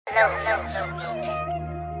Welcome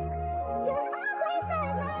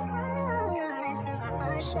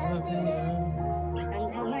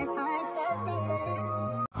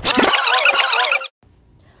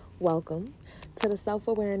to the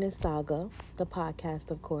Self-Awareness Saga, the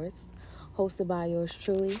podcast, of course, hosted by yours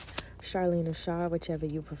truly, Charlene Ashar, whichever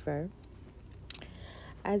you prefer.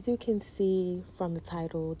 As you can see from the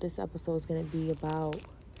title, this episode is going to be about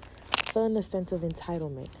feeling a sense of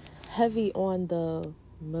entitlement, heavy on the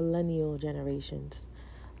millennial generations.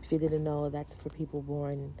 If you didn't know, that's for people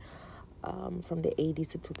born from the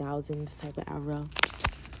 80s to 2000s type of era.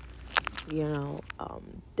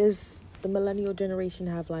 The millennial generation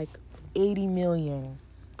have like 80 million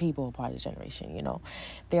people part of the generation,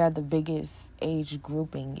 They are the biggest age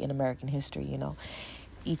grouping in American history,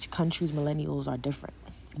 Each country's millennials are different.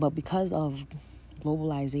 But because of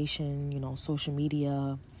globalization, social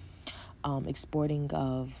media, exporting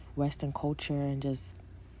of Western culture and just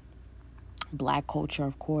Black culture,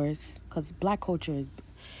 of course, because Black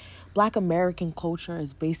American culture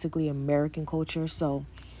is basically American culture. So,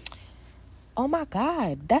 oh my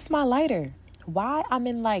God, that's my lighter. Why I'm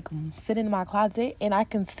sitting in my closet and I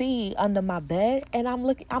can see under my bed and I'm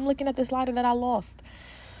looking at this lighter that I lost.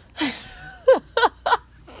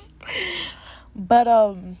 But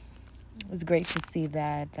it's great to see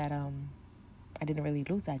that I didn't really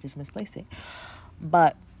lose it. I just misplaced it.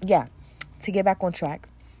 But yeah, to get back on track.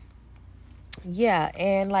 Yeah,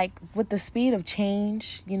 and with the speed of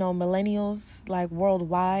change, millennials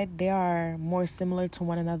worldwide, they are more similar to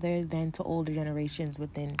one another than to older generations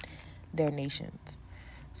within their nations.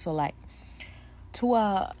 So to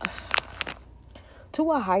a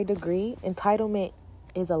high degree, entitlement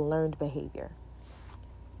is a learned behavior.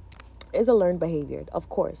 It's a learned behavior, of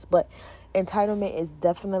course, but entitlement is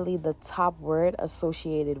definitely the top word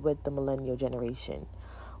associated with the millennial generation.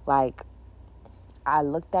 I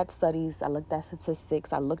looked at studies, I looked at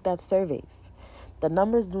statistics, I looked at surveys. The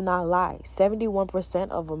numbers do not lie.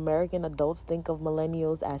 71% of American adults think of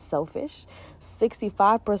millennials as selfish.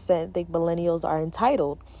 65% think millennials are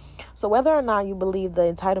entitled. So whether or not you believe the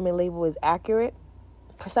entitlement label is accurate,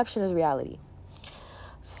 perception is reality.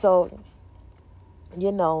 So,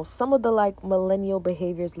 some of the millennial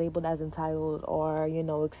behaviors labeled as entitled are,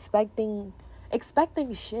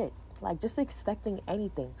 expecting shit. Just expecting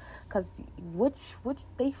anything. Because which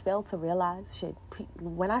they fail to realize, shit.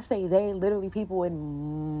 When I say they, literally people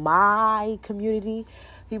in my community,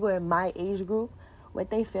 people in my age group, what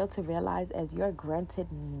they fail to realize is you're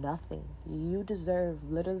granted nothing. You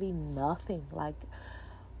deserve literally nothing.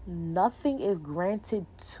 Nothing is granted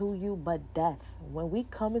to you but death. When we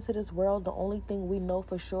come into this world, the only thing we know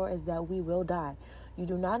for sure is that we will die. You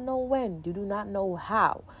do not know when, you do not know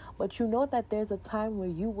how, but you know that there's a time where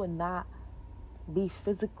you will not be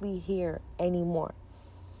physically here anymore.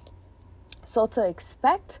 So to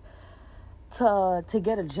expect to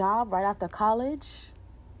get a job right after college,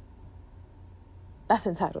 that's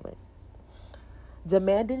entitlement.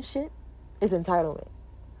 Demanding shit is entitlement.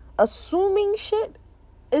 Assuming shit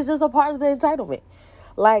is just a part of the entitlement.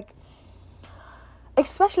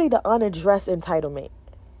 Especially the unaddressed entitlement.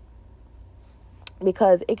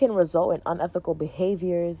 Because it can result in unethical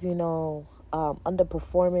behaviors,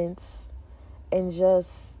 underperformance, and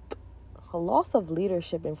just a loss of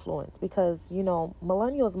leadership influence. Because,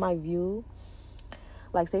 millennials might view,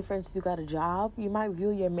 say for instance, you got a job, you might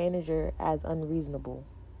view your manager as unreasonable.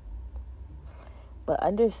 But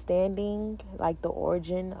understanding, the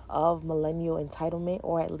origin of millennial entitlement,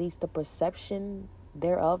 or at least the perception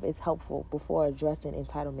thereof, is helpful before addressing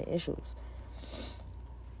entitlement issues.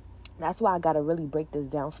 That's why I got to really break this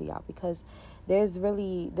down for y'all, because there's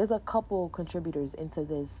a couple contributors into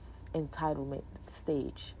this entitlement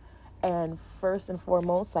stage. And first and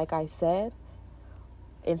foremost, like I said,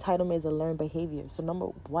 entitlement is a learned behavior. So number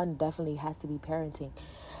one definitely has to be parenting.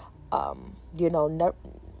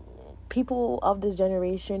 People of this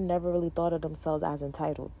generation never really thought of themselves as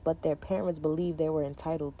entitled, but their parents believed they were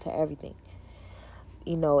entitled to everything.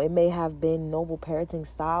 It may have been noble parenting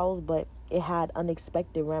styles, but it had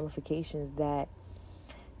unexpected ramifications that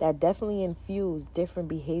definitely infused different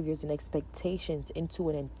behaviors and expectations into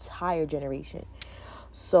an entire generation.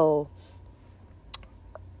 So,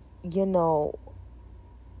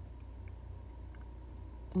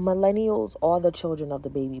 millennials are the children of the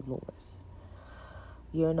baby boomers.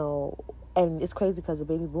 And it's crazy because the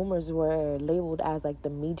baby boomers were labeled as the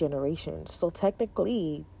me generation. So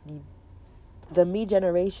technically, the me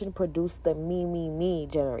generation produced the me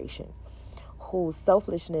generation, whose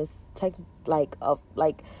selfishness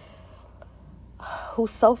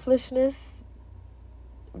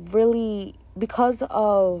really, because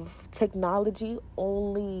of technology,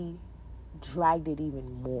 only dragged it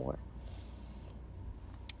even more.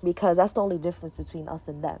 Because that's the only difference between us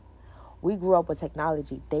and them. We grew up with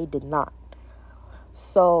technology. They did not.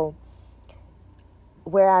 So,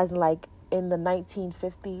 whereas like in the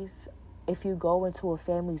 1950s, if you go into a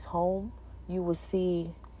family's home, you will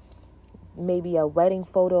see maybe a wedding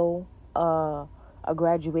photo, a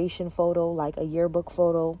graduation photo, like a yearbook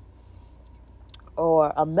photo,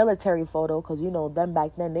 or a military photo, because, them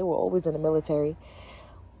back then, they were always in the military.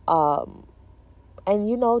 And,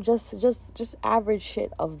 just average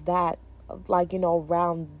shit of that, like,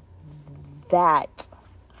 around that.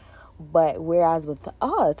 But whereas with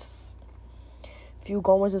us, if you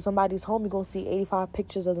go into somebody's home, you're going to see 85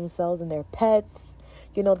 pictures of themselves and their pets.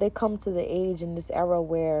 They come to the age in this era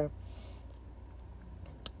where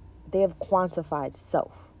they have quantified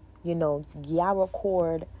self. I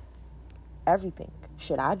record everything.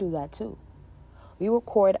 Should I do that too? We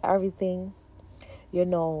record everything.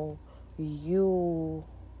 You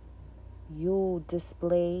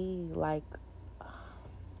display, like,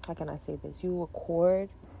 how can I say this? You record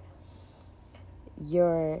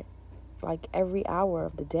your, like, every hour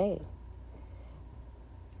of the day.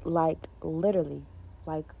 Like, literally.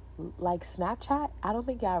 Like Snapchat, I don't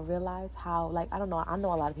think y'all realize how, like, I don't know, I know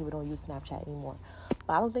a lot of people don't use Snapchat anymore,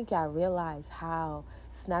 but I don't think y'all realize how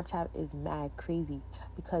Snapchat is mad crazy,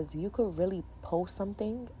 because you could really post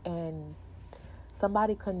something and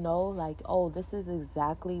somebody could know, like, oh, this is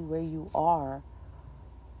exactly where you are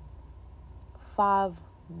 5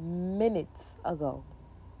 minutes ago.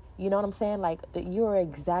 You know what I'm saying? Like, you're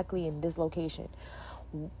exactly in this location.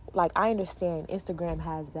 Like, I understand Instagram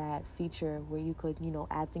has that feature where you could,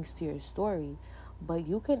 add things to your story, but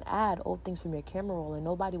you can add old things from your camera roll and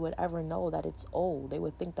nobody would ever know that it's old. They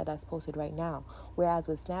would think that that's posted right now. Whereas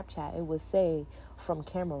with Snapchat, it would say from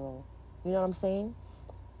camera roll. You know what I'm saying?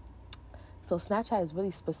 So Snapchat is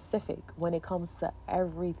really specific when it comes to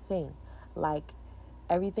everything. Like,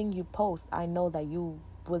 everything you post, I know that you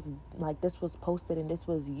was, like, this was posted and this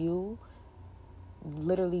was you,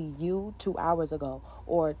 literally you 2 hours ago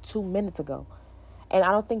or 2 minutes ago. And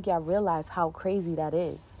I don't think y'all realize how crazy that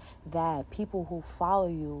is, that people who follow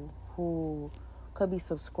you, who could be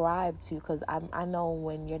subscribed to, because I know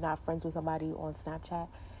when you're not friends with somebody on Snapchat,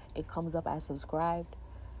 it comes up as subscribed.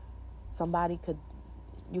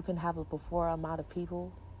 You can have a before amount of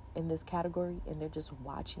people in this category and they're just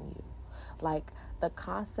watching you. Like, the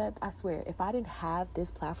concept, I swear, if I didn't have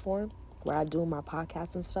this platform where I do my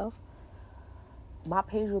podcasts and stuff, my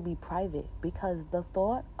page will be private, because the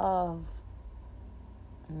thought of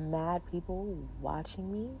mad people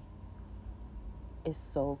watching me is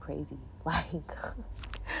so crazy. Like,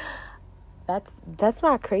 that's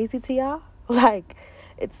not crazy to y'all? Like,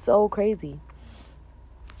 it's so crazy.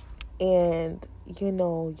 And,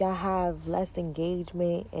 y'all have less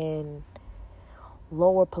engagement and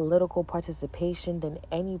lower political participation than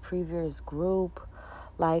any previous group.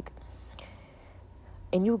 Like,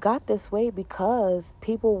 and you got this way because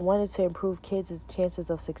people wanted to improve kids' chances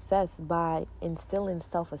of success by instilling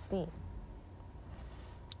self-esteem.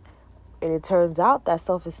 And it turns out that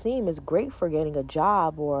self-esteem is great for getting a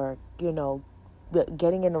job or,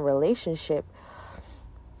 getting in a relationship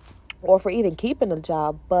or for even keeping a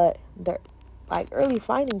job. But early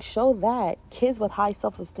findings show that kids with high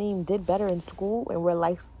self-esteem did better in school and were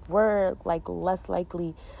less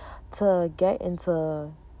likely to get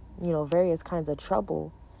into, various kinds of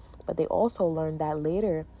trouble. But they also learned that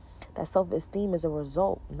later that self-esteem is a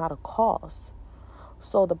result, not a cause.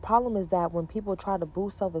 So the problem is that when people try to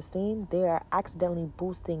boost self-esteem, they are accidentally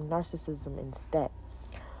boosting narcissism instead.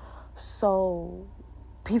 So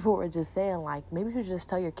people were just saying, like, maybe you should just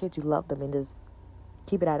tell your kids you love them and just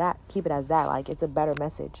keep it as that. Like, it's a better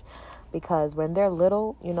message. Because when they're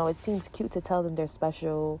little, it seems cute to tell them they're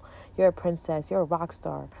special, you're a princess, you're a rock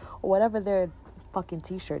star, or whatever their fucking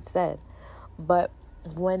t-shirt said. But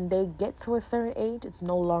when they get to a certain age, it's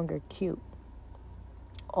no longer cute.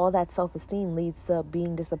 All that self-esteem leads to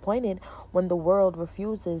being disappointed when the world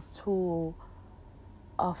refuses to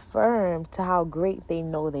affirm to how great they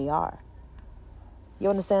know they are. You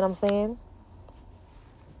understand what I'm saying?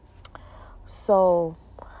 So,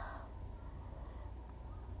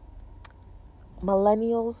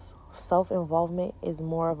 millennials' self-involvement is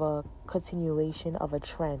more of a continuation of a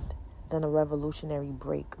trend than a revolutionary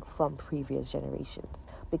break from previous generations,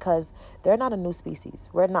 because they're not a new species.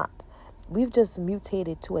 We're not. We've just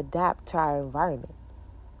mutated to adapt to our environment.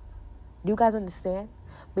 You guys understand?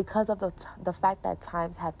 Because of the fact that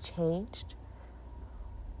times have changed,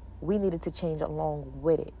 we needed to change along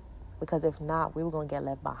with it, because if not, we were going to get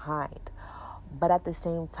left behind. But at the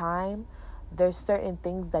same time, there's certain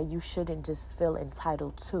things that you shouldn't just feel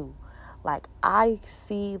entitled to. Like, I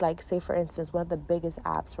see, like, say, for instance, one of the biggest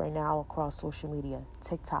apps right now across social media,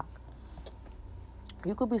 TikTok.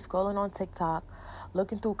 You could be scrolling on TikTok,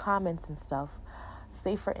 looking through comments and stuff.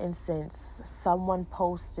 Say, for instance, someone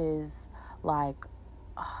posts, like,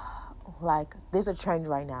 there's a trend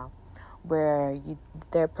right now where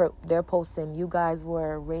they're posting, you guys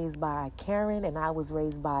were raised by Karen and I was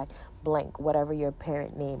raised by blank, whatever your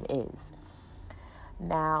parent name is.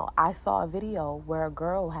 Now, I saw a video where a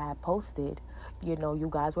girl had posted, you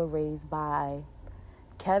guys were raised by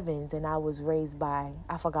Kevin's and I was raised by,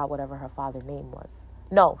 I forgot whatever her father's name was.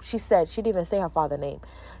 No, she didn't even say her father's name.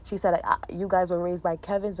 She said, you guys were raised by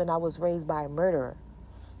Kevin's and I was raised by a murderer.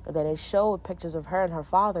 And then it showed pictures of her and her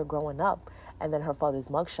father growing up and then her father's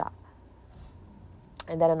mugshot.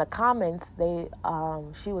 And then in the comments,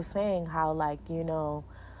 she was saying how, like,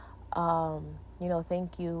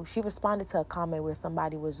 thank you. She responded to a comment where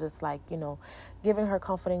somebody was just like, giving her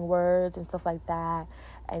comforting words and stuff like that,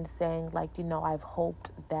 and saying, like, I've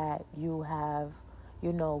hoped that you have,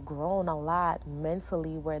 grown a lot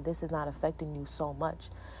mentally where this is not affecting you so much.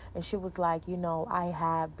 And she was like, I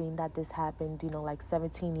have, being that this happened, like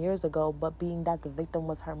 17 years ago, but being that the victim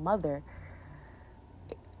was her mother,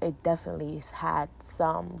 it definitely had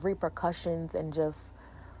some repercussions and just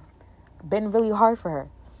been really hard for her.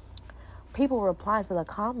 People replying to the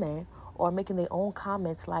comment or making their own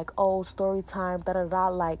comments like, oh, story time, da-da-da,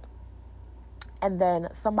 like, and then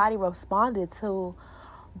somebody responded to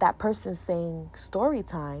that person saying story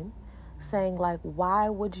time, saying, like, why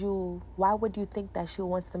would you think that she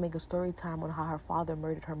wants to make a story time on how her father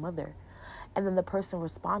murdered her mother? And then the person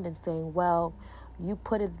responded saying, well, you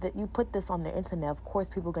put this on the internet, of course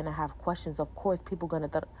people are going to have questions, of course people going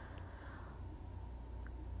to...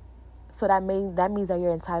 So that means that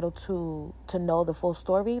you're entitled to know the full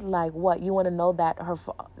story. Like, what, you want to know that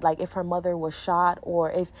if her mother was shot,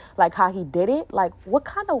 or if, like, how he did it? Like, what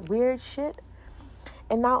kind of weird shit?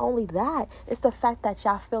 And not only that, it's the fact that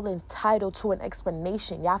y'all feel entitled to an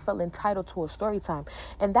explanation. Y'all feel entitled to a story time.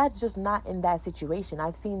 And that's just not in that situation.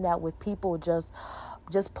 I've seen that with people just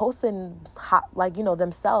posting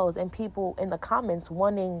themselves, and people in the comments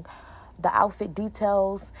wanting the outfit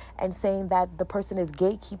details and saying that the person is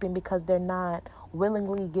gatekeeping because they're not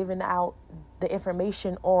willingly giving out the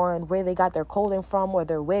information on where they got their clothing from or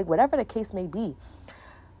their wig, whatever the case may be.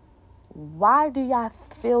 Why do y'all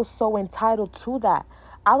feel so entitled to that?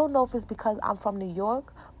 I don't know if it's because I'm from New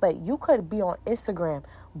York, but you could be on Instagram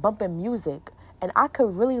bumping music and I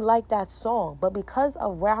could really like that song, but because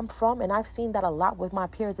of where I'm from, and I've seen that a lot with my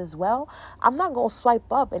peers as well, I'm not going to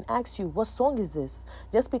swipe up and ask you, what song is this?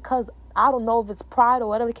 Just because I don't know if it's Pride or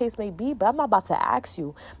whatever the case may be, but I'm not about to ask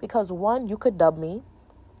you. Because one, you could dub me.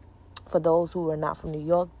 For those who are not from New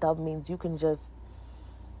York, dub means you can just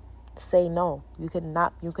say no. You could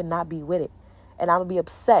not be with it. And I'm going to be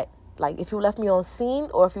upset. Like, if you left me on scene,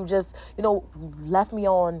 or if you just, left me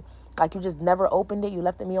on, like, you just never opened it, you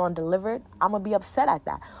left me on delivered, I'm going to be upset at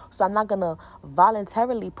that. So I'm not going to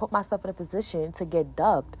voluntarily put myself in a position to get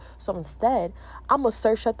dubbed. So instead, I'm going to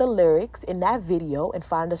search up the lyrics in that video and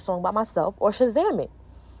find a song by myself or Shazam it.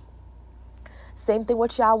 Same thing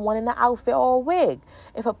with y'all wanting an outfit or a wig.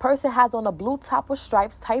 If a person has on a blue top with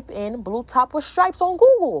stripes, type in blue top with stripes on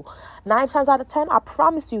Google. 9 times out of 10, I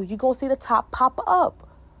promise you're going to see the top pop up.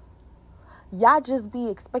 Y'all just be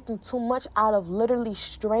expecting too much out of literally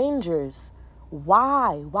strangers.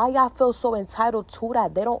 Why? Why y'all feel so entitled to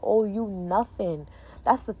that? They don't owe you nothing.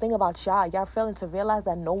 That's the thing about y'all. Y'all failing to realize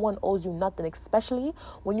that no one owes you nothing, especially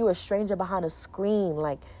when you're a stranger behind a screen.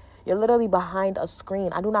 Like, you're literally behind a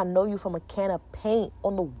screen. I do not know you from a can of paint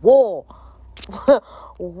on the wall.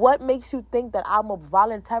 What makes you think that I'm a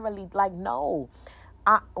voluntarily, like, no.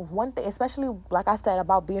 One thing, especially, like I said,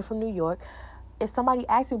 about being from New York, if somebody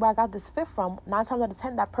asks me where I got this fit from, 9 times out of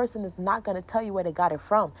 10, that person is not going to tell you where they got it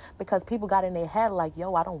from, because people got in their head like,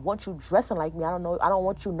 yo, I don't want you dressing like me. I don't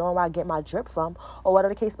want you knowing where I get my drip from, or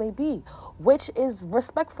whatever the case may be, which is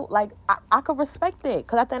respectful. Like, I could respect it,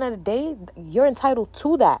 because at the end of the day, you're entitled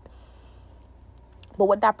to that. But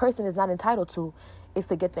what that person is not entitled to is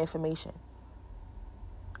to get the information,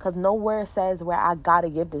 because nowhere says where I got to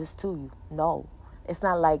give this to you. No. It's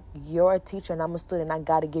not like you're a teacher and I'm a student, I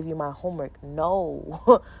got to give you my homework.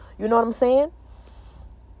 No. You know what I'm saying?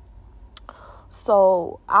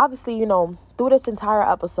 So, obviously, through this entire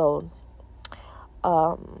episode,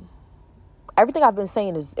 everything I've been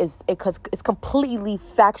saying is because it's completely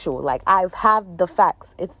factual. Like, I have the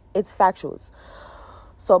facts. It's factuals.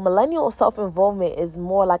 So, millennial self-involvement is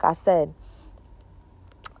more, like I said,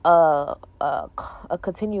 a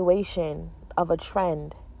continuation of a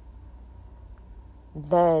trend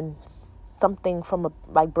than something from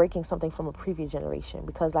breaking something from a previous generation,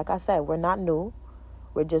 because like I said, we're not new.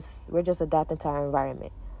 We're just adapting to our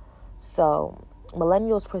environment. So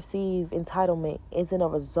millennials perceive entitlement isn't a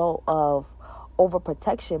result of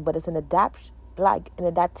overprotection, but it's an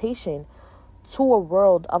adaptation to a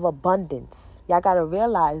world of abundance. Y'all gotta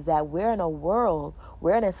realize that we're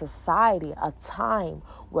in a society, a time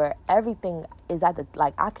where everything is I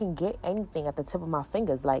can get anything at the tip of my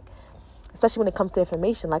fingers. Like, especially when it comes to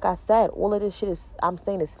information. Like I said, all of this shit I'm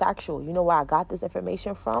saying is factual. You know where I got this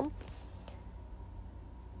information from?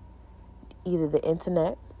 Either the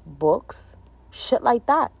internet, books, shit like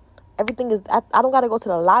that. Everything is, I don't got to go to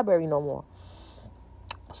the library no more.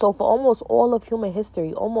 So for almost all of human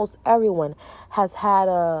history, almost everyone has had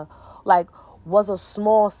was a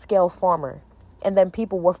small scale farmer. And then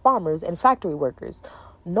people were farmers and factory workers.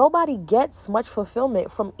 Nobody gets much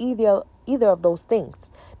fulfillment from either of those things.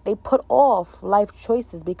 They put off life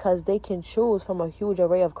choices because they can choose from a huge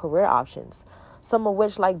array of career options, some of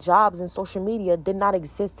which, like jobs and social media, did not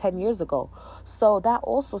exist 10 years ago. So that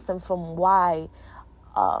also stems from why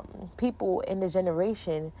people in this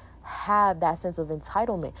generation have that sense of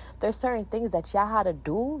entitlement. There's certain things that y'all had to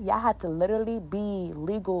do. Y'all had to literally be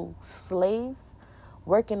legal slaves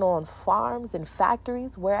working on farms and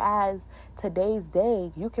factories, whereas today's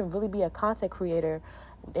day, you can really be a content creator,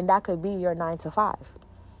 and that could be your 9 to 5.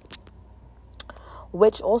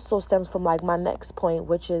 Which also stems from my next point,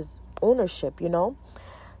 which is ownership,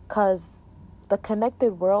 because the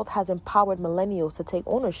connected world has empowered millennials to take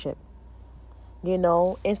ownership.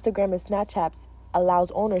 Instagram and Snapchat allows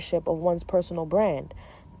ownership of one's personal brand.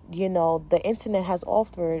 The internet has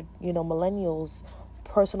offered, millennials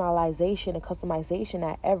personalization and customization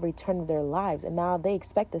at every turn of their lives. And now they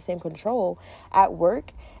expect the same control at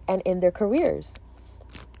work and in their careers.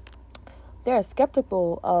 They're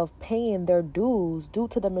skeptical of paying their dues due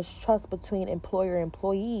to the mistrust between employer and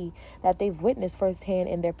employee that they've witnessed firsthand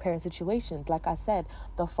in their parent situations. Like I said,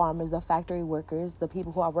 the farmers, the factory workers, the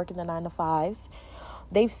people who are working the 9 to 5s,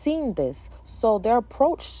 they've seen this. So their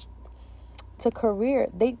approach to career,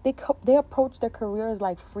 they approach their careers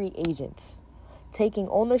like free agents, taking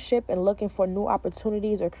ownership and looking for new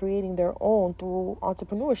opportunities or creating their own through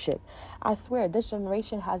entrepreneurship. I swear, this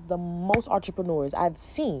generation has the most entrepreneurs I've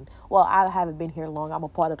seen. Well, I haven't been here long. I'm a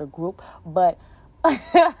part of the group. But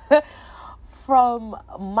from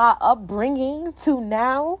my upbringing to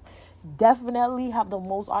now, definitely have the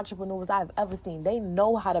most entrepreneurs I've ever seen. They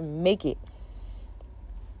know how to make it.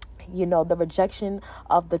 The rejection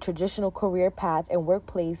of the traditional career path and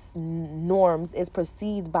workplace norms is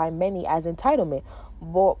perceived by many as entitlement.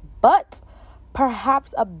 But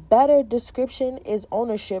perhaps a better description is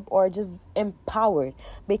ownership, or just empowered,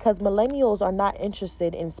 because millennials are not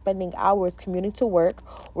interested in spending hours commuting to work,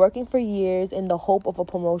 working for years in the hope of a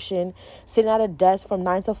promotion, sitting at a desk from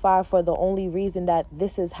 9 to 5 for the only reason that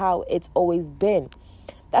this is how it's always been.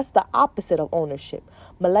 That's the opposite of ownership.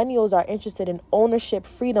 Millennials are interested in ownership,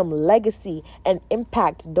 freedom, legacy, and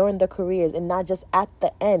impact during their careers, and not just at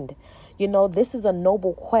the end. This is a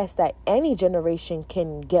noble quest that any generation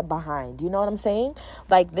can get behind. You know what I'm saying?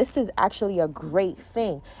 This is actually a great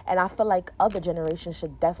thing. And I feel like other generations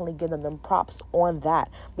should definitely give them props on that,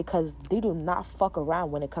 because they do not fuck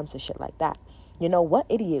around when it comes to shit like that. What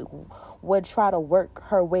idiot would try to work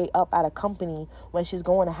her way up at a company when she's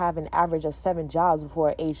going to have an average of 7 jobs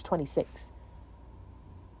before age 26?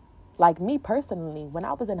 Like me personally, when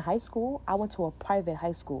I was in high school, I went to a private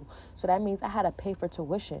high school. So that means I had to pay for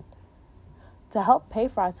tuition. To help pay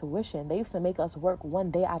for our tuition, they used to make us work one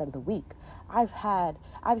day out of the week. I've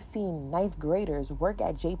seen 9th graders work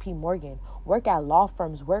at JP Morgan, work at law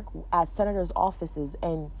firms, work at senators' offices,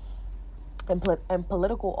 and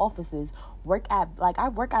political offices, I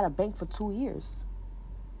worked at a bank for 2 years.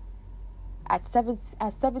 At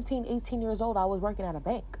 17, 18 years old, I was working at a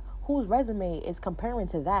bank. Whose resume is comparing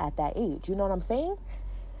to that at that age? You know what I'm saying?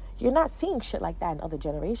 You're not seeing shit like that in other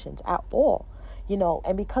generations at all.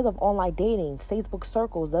 And because of online dating, Facebook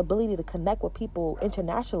circles, the ability to connect with people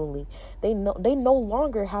internationally, they no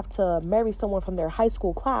longer have to marry someone from their high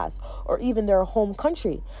school class or even their home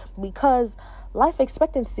country, because life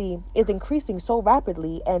expectancy is increasing so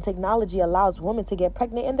rapidly, and technology allows women to get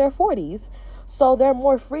pregnant in their 40s. So they're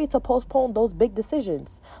more free to postpone those big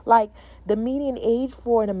decisions. Like, the median age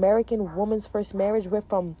for an American woman's first marriage went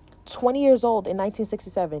from 20 years old in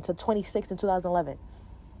 1967 to 26 in 2011.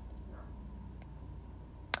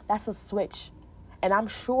 That's a switch. And I'm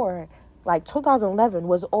sure 2011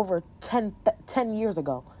 was over 10 years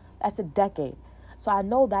ago. That's a decade. So I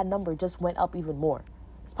know that number just went up even more.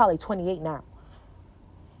 It's probably 28 now.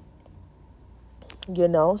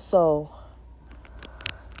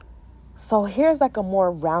 So here's like a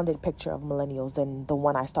more rounded picture of millennials than the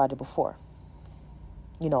one I started before.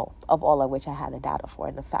 Of all of which I had the data for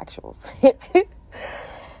and the factuals.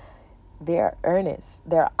 They're earnest.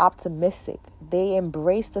 They're optimistic. They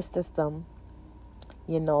embrace the system.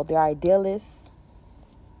 They're idealists.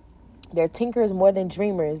 They're thinkers more than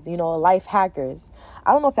dreamers, life hackers.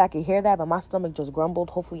 I don't know if I could hear that, but my stomach just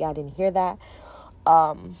grumbled. Hopefully I didn't hear that.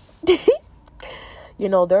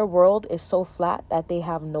 Their world is so flat that they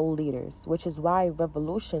have no leaders, which is why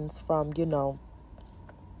revolutions from,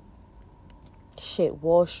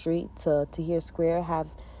 Wall Street to Tahrir Square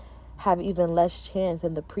have even less chance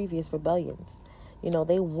than the previous rebellions.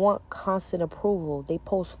 They want constant approval. They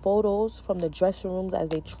post photos from the dressing rooms as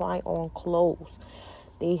they try on clothes.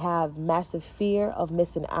 They have massive fear of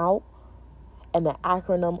missing out and an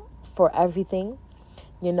acronym for everything.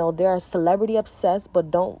 They are celebrity obsessed, but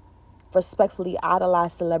don't respectfully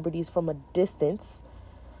idolize celebrities from a distance.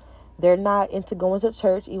 They're not into going to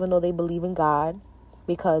church, even though they believe in God,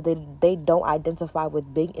 because they don't identify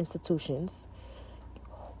with big institutions.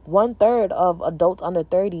 1/3 of adults under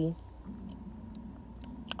 30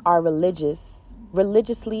 are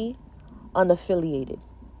religiously unaffiliated.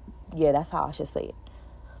 Yeah, that's how I should say it.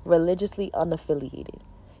 Religiously unaffiliated.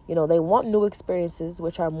 They want new experiences,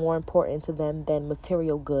 which are more important to them than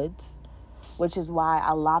material goods, which is why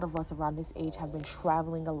a lot of us around this age have been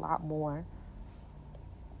traveling a lot more.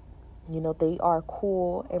 They are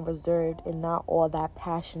cool and reserved and not all that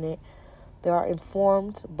passionate. They are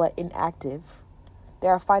informed but inactive. They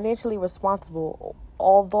are financially responsible.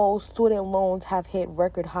 Although student loans have hit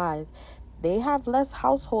record highs, they have less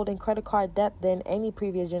household and credit card debt than any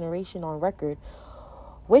previous generation on record,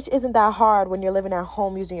 which isn't that hard when you're living at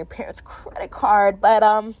home using your parents' credit card. But,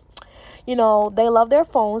 they love their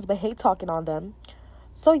phones but hate talking on them.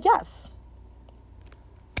 So, yes,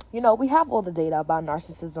 we have all the data about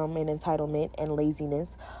narcissism and entitlement and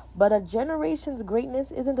laziness, but a generation's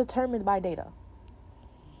greatness isn't determined by data.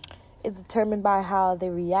 It's determined by how they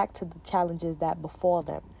react to the challenges that befall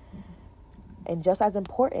them. And just as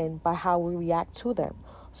important, by how we react to them.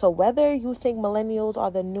 So whether you think millennials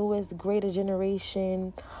are the newest, greater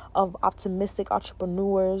generation of optimistic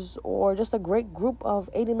entrepreneurs or just a great group of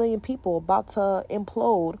 80 million people about to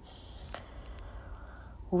implode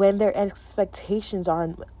when their expectations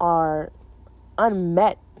are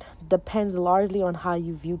unmet, depends largely on how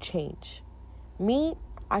you view change. Me,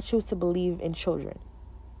 I choose to believe in children.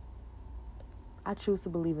 I choose to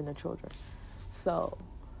believe in the children. So,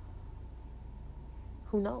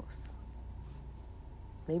 who knows?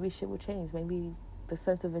 Maybe shit will change. Maybe the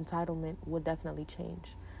sense of entitlement will definitely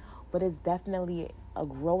change. But it's definitely a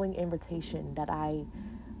growing invitation that my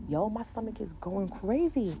stomach is going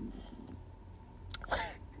crazy.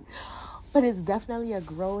 But it's definitely a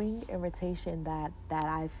growing invitation that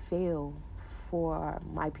I feel for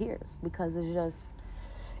my peers, because it's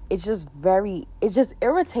just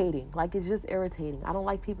irritating. Like, it's just irritating. I don't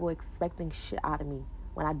like people expecting shit out of me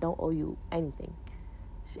when I don't owe you anything.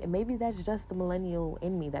 Maybe that's just the millennial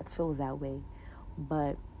in me that feels that way.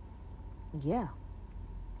 But, yeah.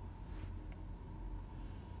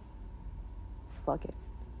 Fuck it.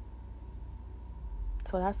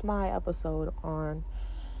 So that's my episode on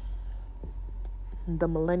the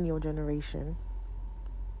millennial generation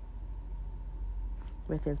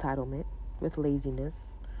with entitlement, with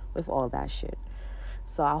laziness, with all that shit.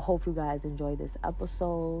 So I hope you guys enjoy this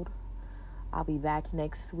episode. I'll be back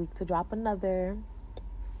next week to drop another.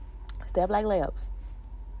 Step like layups.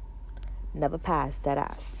 Never pass that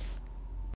ass.